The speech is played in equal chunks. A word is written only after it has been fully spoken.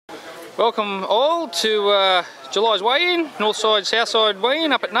Welcome all to July's weigh-in, north side, south side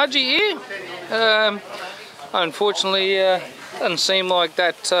weigh-in up at Nugget here. Unfortunately, doesn't seem like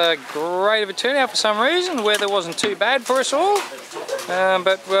that great of a turnout for some reason. The weather wasn't too bad for us all,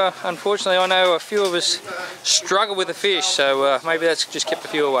 but unfortunately I know a few of us struggle with the fish, so maybe that's just kept a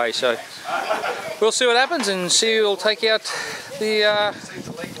few away. So we'll see what happens and see who'll take out the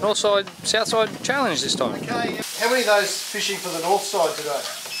north side, south side challenge this time. Okay, how many of those fishing for the north side today?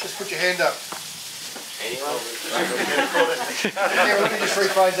 Just put your hand up. Anyone? Yeah, let me just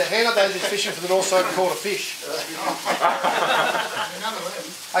rephrase that. Hand up those who's fishing for the north side and caught a fish.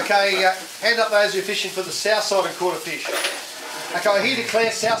 Okay, hand up those who are fishing for the south side and caught a fish. Okay, I here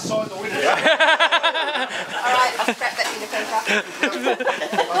declare south side the winner. Alright, I'll scrap that in the paper.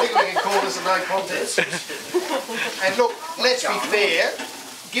 I think we can call this a no contest. And look, let's be fair.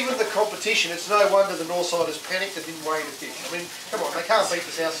 Given the competition, it's no wonder the north siders panicked and didn't weigh the fish. I mean, come on, they can't beat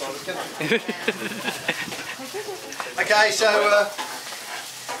the south siders, can they? Okay, so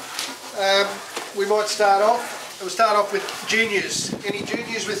we might start off. We'll start off with juniors. Any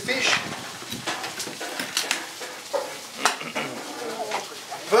juniors with fish?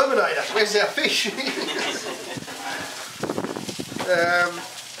 Verminator, where's our fish?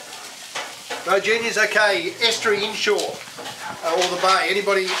 No juniors, okay. Estuary inshore. Or the bay.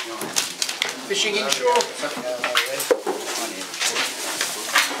 Anybody fishing inshore?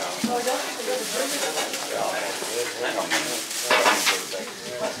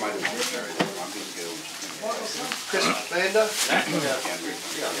 Chris Lander.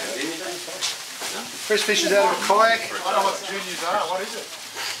 Chris fishes out of a kayak. I don't know what the juniors are. What is it?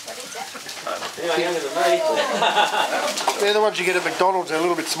 What is that? They're the ones you get at McDonald's. They're a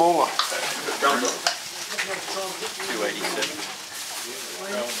little bit smaller. 287.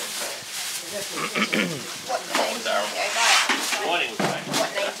 What name do you go by? What name do you go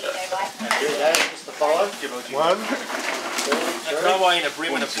by? Just the 5. One. No way in a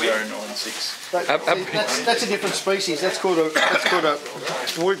brim and a whip. 096. That's a different species. That's called a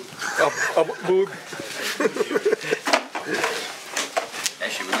wood. Wood.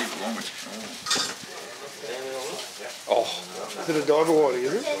 Actually, we live longer. Oh, Is it a diver whiting,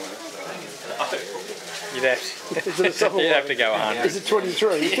 is it? you'd have to go 100. Is it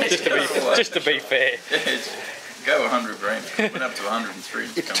 23? just to be fair. Go 100 grams. Went up to 103.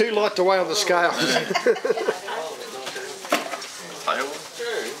 It's too light to weigh on the scale. Tail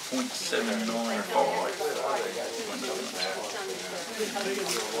 0.795.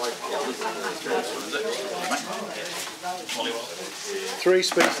 3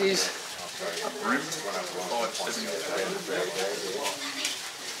 species. Brim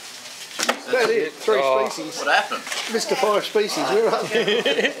 573. That's it. 3 species. What happened? Mr. 5 species. Where are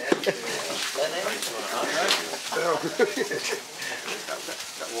they?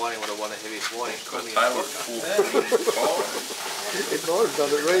 That whiting would have won a heaviest whiting. Got a tail of 4.5. It might have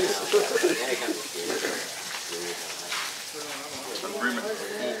done it, Reese. A brim at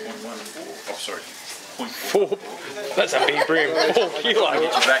 4.14. Oh, sorry. 4. That's a big brim. 4 kilos. Get you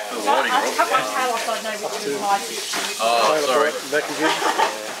back to the whiting, Rob. Oh, sorry. Back again.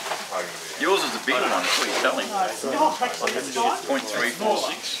 Yours is a big one, that's what you're telling me.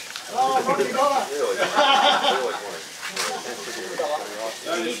 0.346.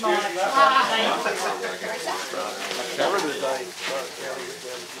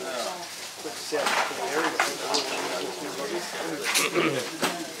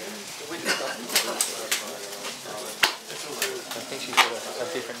 I think she's got a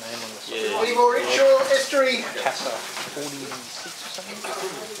different name on this. Any more inshore estuary? Casa 46 or something?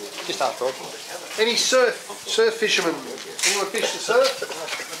 Just after all. Any surf fishermen? Anyone fish the surf?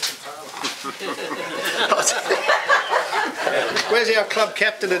 Where's our club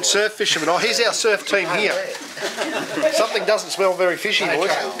captain and surf fisherman? Oh, here's our surf team here. Something doesn't smell very fishy, boys.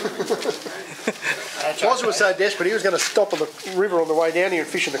 Waz was so desperate he was going to stop on the river on the way down here and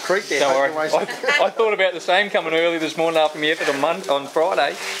fish in the creek there. Don't worry. I thought about the same coming early this morning after my effort on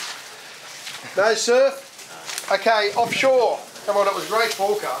Friday. No surf? Okay, offshore. Come on, it was great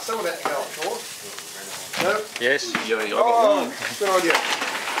forecast. Someone had to go offshore. No? Yes. Oh, good on you.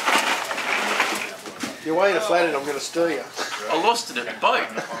 You're weighing a flathead, I'm going to stir you. I lost it at the boat.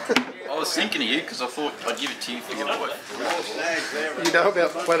 I was thinking of you because I thought I'd give it to you for your boat. You know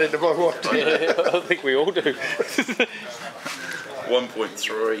about flathead in my wife, do you? I think we all do.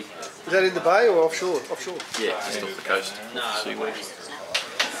 1.3. Is that in the bay or offshore? Offshore. Yeah, just off the coast. Seaweed.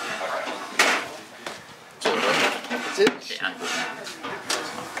 That's it? Yeah.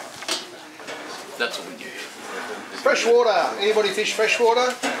 That's all we do. Freshwater. Anybody fish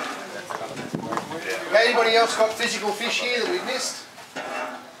freshwater? Anybody else got physical fish here that we missed?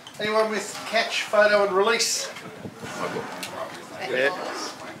 Anyone with catch, photo and release? Yeah.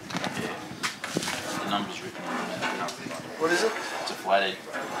 The numbers written on that. What is it? It's a flathead.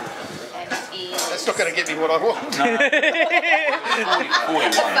 That's not going to get me what I want. No.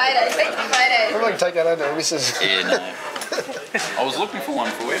 41. Photos, take the photos. I'm not going to take that under, missus. Yeah, no. I was looking for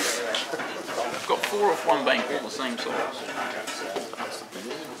one for you. I've got 4 off one bank, all the same size.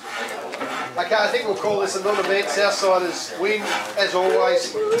 Okay, I think we'll call this a non-event. Southsiders win, as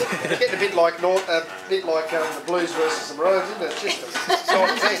always. It's getting a bit like the Blues versus the Maroons, isn't it? Just a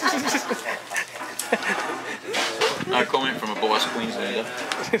side test. No comment from a biased Queenslander. I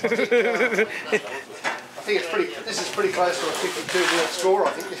think it's pretty. This is pretty close to a 52-0 score,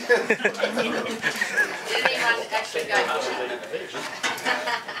 I think. Did anyone actually go fishing?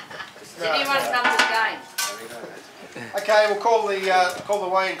 Did anyone come to the game? Okay, we'll call the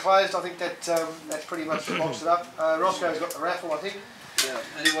weigh-in closed. I think that pretty much locks it up. Roscoe's got the raffle, I think. Yeah.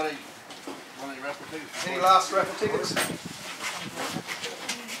 Anybody want any raffle tickets? Any last raffle tickets?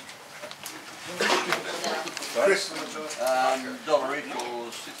 Chris. Dollar each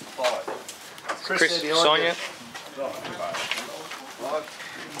or 6 for 5. Chris, Chris, Sonia.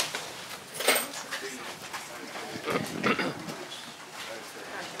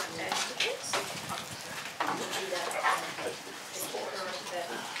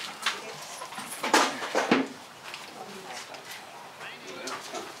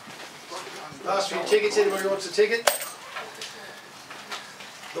 Last few tickets. Anybody wants a ticket?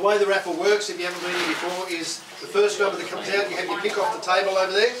 The way the raffle works, if you haven't been here before, is the first number that comes out, you have your pick off the table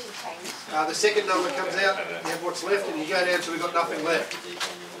over there. The second number comes out, you have what's left, and you go down till we've got nothing left.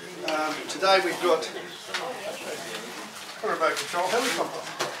 Today we've got a remote control helicopter.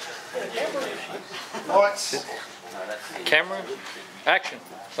 Lights. Camera. Action.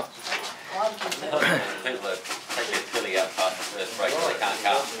 People that take their filly out past the first break, they can't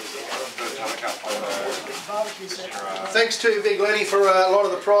come. Thanks to Big Lenny for a lot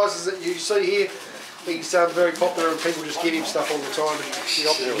of the prizes that you see here. He's very popular and people just give him stuff all the time and he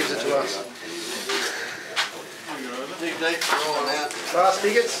often gives it to us. Last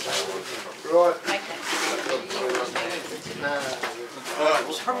tickets? Right.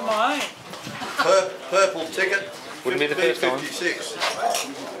 From mine. Purple ticket. Wouldn't be the first time. 56.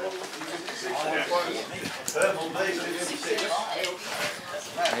 Purple B56.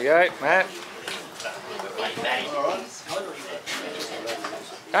 There you go, Matt.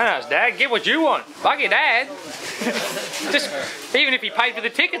 Don't ask Dad, get what you want. Fuck your dad. Just, even if he paid for the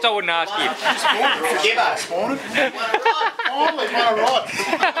tickets, I wouldn't ask you. Forgive us. Finally, my right.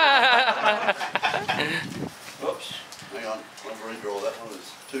 Oops. Hang on. I'll redraw that one.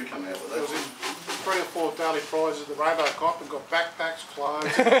 There's 2 coming out with that. 3 or 4 daily prizes. The Rainbow Cop and got backpacks,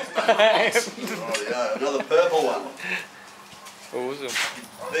 clothes. Rightio. Another purple one. Awesome.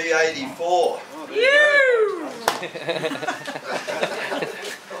 B84.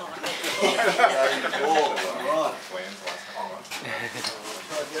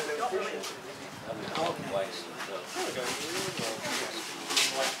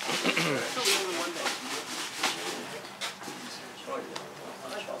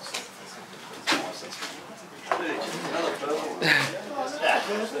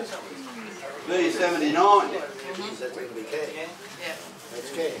 B79.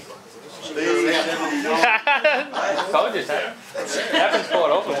 Told you, Sam. Happens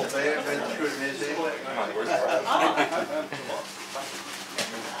quite often.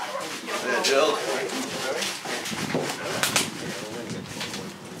 Yeah, Jill.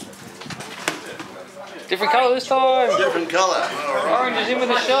 Different colour this time. Different colour. Orange is in with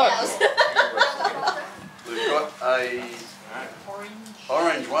a shot. We've got a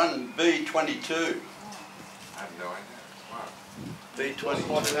orange one, B22.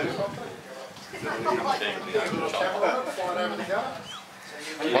 B22.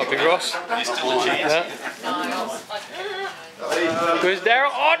 Might be Ross. Yeah. Where's Daryl?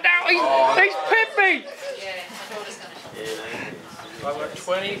 Oh, Daryl, he's pipped me! I've got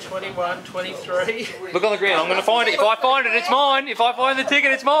 20, 21, 23. Look on the ground, I'm going to find it. If I find it, it's mine. If I find the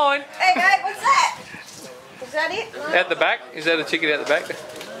ticket, it's mine. Hey, mate, what's that? Is that it? At the back? Is that a ticket out the back?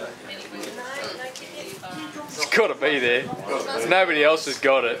 It's got to be there. Nobody else has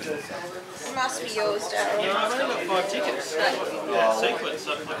got it. It must be yours, Daryl. Yeah, I've only got 5 tickets. Sequence,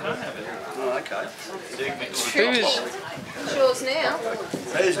 so I can't have it. Oh, okay. Who's? It's yours now.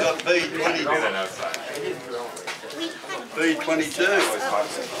 Who's got B22?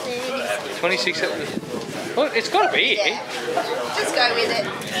 B22. 26. Well, it's got to be it. Just go with it.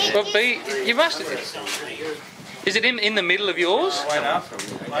 Well, B, you must. Is it in the middle of yours? Oh,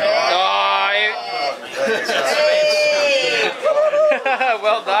 Hey.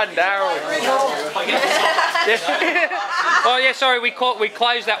 Well done, Daryl. Oh yeah, sorry, we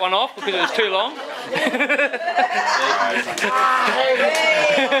closed that one off because it was too long.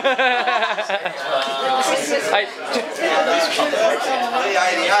 Hey,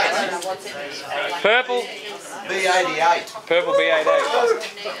 B88. purple. B88. Purple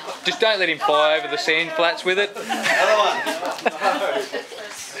B88. Just don't let him fly over the sand flats with it. Another one.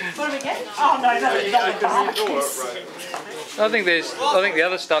 What do we get? Oh no, no. I think the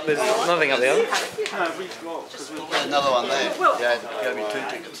other stuff, there's nothing up the other. Another one there. Yeah, gave me 2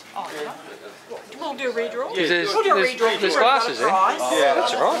 tickets. We'll do a redraw. There's We'll glasses there. Yeah,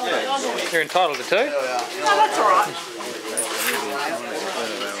 That's alright. You're entitled to 2. No, that's alright.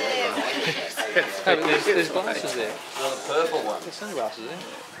 No, but there's glasses there. The purple one. There's sunglasses there.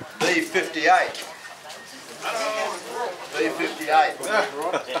 B58. B58.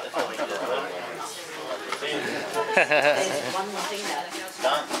 One more thing now.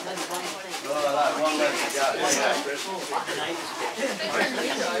 One left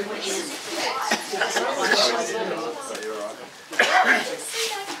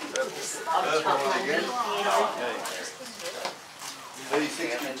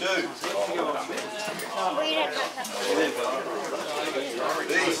B62.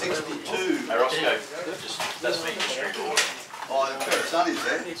 B62. Hey, Roscoe, that's me. Oh, you've got sunnies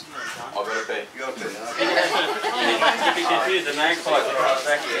there. I've got a bed. You got a pen, okay. You'd be confused, the magpies across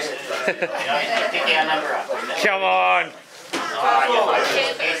back here. Pick our number up. Come on!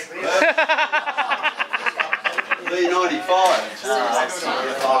 B95.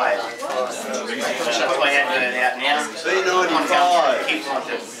 B95.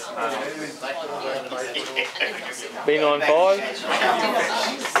 B95. B95.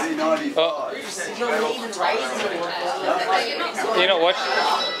 Oh, you're not watching?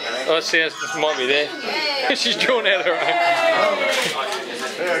 Oh, it sounds, it might be there. She's drawn out her own.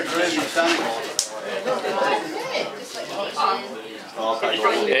 Very green and sunny.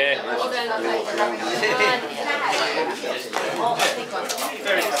 Yeah.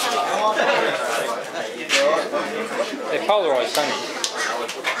 They're polarised, sunny.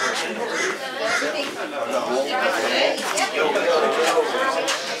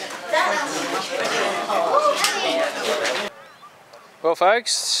 Well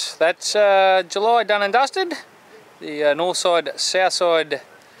folks, that's July done and dusted. The north side, south side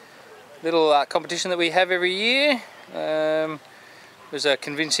little competition that we have every year. It was a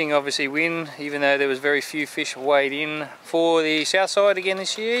convincing obviously win, even though there was very few fish weighed in for the south side again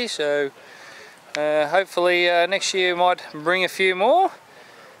this year. So hopefully next year might bring a few more.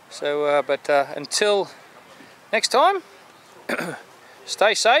 So but until next time,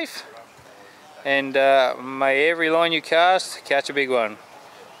 stay safe, and may every line you cast catch a big one.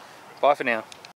 Bye for now.